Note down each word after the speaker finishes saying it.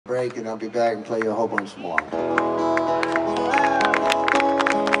break, and I'll be back and play you a whole bunch more.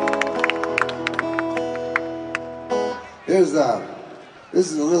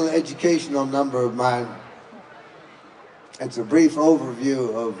 This is a little educational number of mine. It's a brief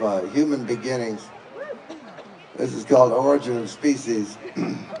overview of human beginnings. This is called Origin of Species.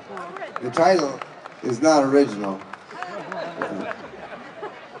 The title is not original.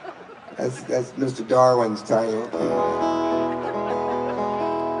 That's Mr. Darwin's title.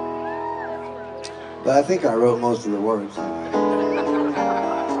 But I think I wrote most of the words.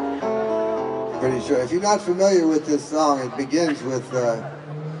 Pretty sure. If you're not familiar with this song, it begins with the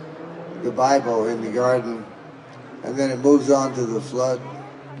Bible in the garden, and then it moves on to the flood,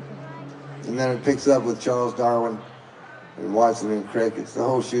 and then it picks up with Charles Darwin and Watson and Crick. It's the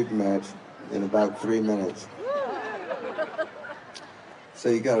whole shooting match in about 3 minutes. So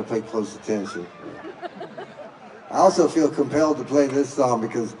you got to pay close attention. I also feel compelled to play this song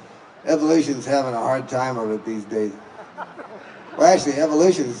because evolution's having a hard time of it these days. Well, actually,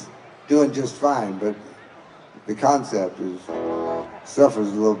 evolution's doing just fine, but the concept suffers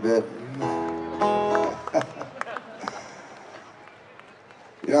a little bit.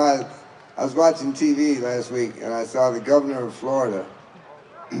 You know, I was watching TV last week, and I saw the governor of Florida,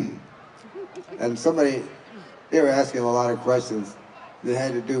 and they were asking a lot of questions that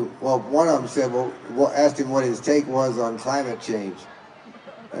had to do, well, one of them said, well, asked him what his take was on climate change.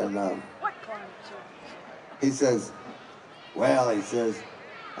 And What climate change? he says,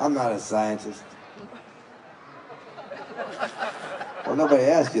 I'm not a scientist. Well, nobody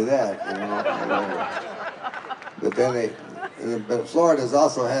asked you that, you know. But Florida's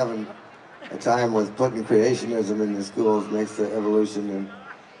also having a time with putting creationism in the schools next to evolution, and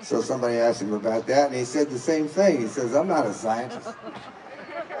so somebody asked him about that, and he said the same thing. He says, I'm not a scientist.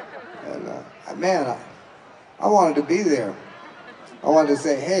 And man, I wanted to be there. I wanted to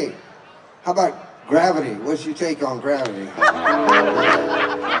say, hey, how about gravity? What's your take on gravity?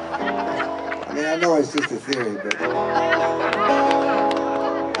 I mean, I know it's just a theory, but...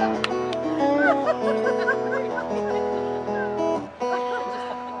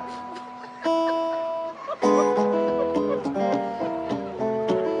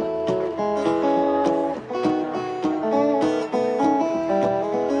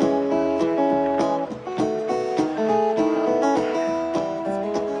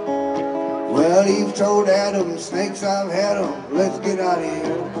 Well, Eve told Adam, snakes, I've had them, let's get out of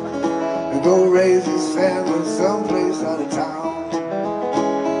here and go raise his family someplace out of town.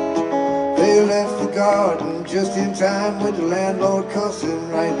 They left the garden just in time with the landlord cussing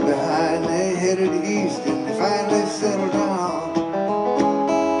right behind. They headed east and finally settled down.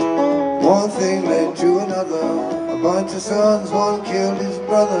 One thing led to another, a bunch of sons, one killed his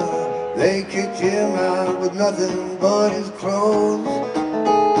brother. They kicked him out with nothing but his clothes.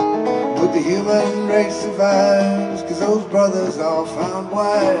 But the human race survives, 'cause those brothers all found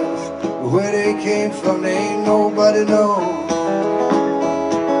wives. But where they came from, they ain't nobody knows.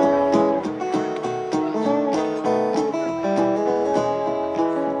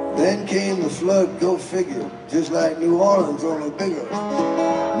 Then came the flood, go figure, just like New Orleans, only bigger.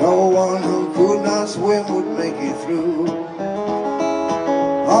 No one who could not swim would make it through.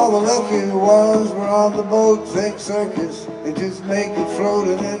 All the lucky ones were on the boat, think circus, and just make it float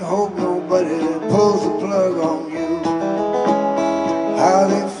and then hope nobody pulls the plug on you. How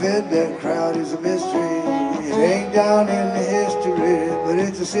they fed that crowd is a mystery. It ain't down in the history, but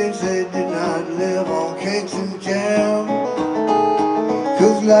it's a cinch they did not live on cakes and jam.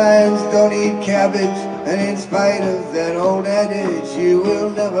 'Cause lions don't eat cabbage, and in spite of that old adage, you will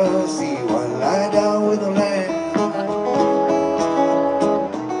never see one lie down with a lamb.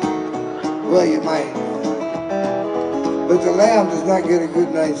 Well, you might, but the lamb does not get a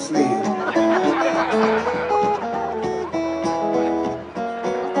good night's sleep.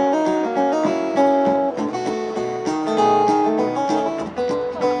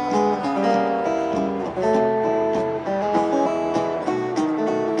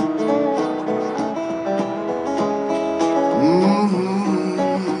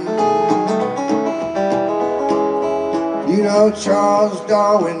 You know, Charles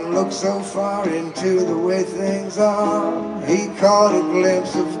Darwin looked so far into the way things are. He caught a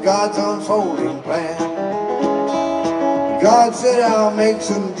glimpse of God's unfolding plan. God said, I'll make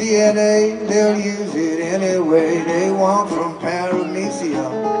some DNA. They'll use it any way they want, from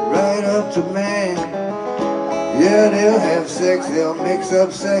paramecium right up to man. Yeah, they'll have sex, they'll mix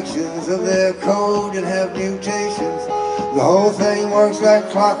up sections of their code and have mutations. The whole thing works like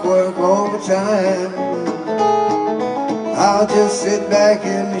clockwork over time. I'll just sit back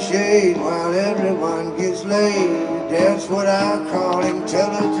in the shade while everyone gets laid. That's what I call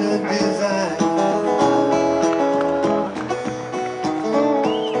intelligent design.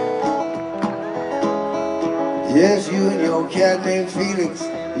 Yes, you and your cat named Felix,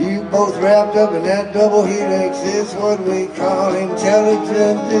 you both wrapped up in that double helix. It's what we call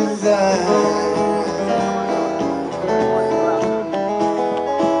intelligent design.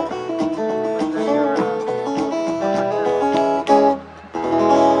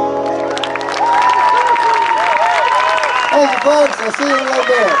 Thank you, folks. I'll see you in a little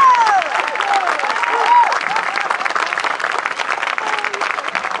bit.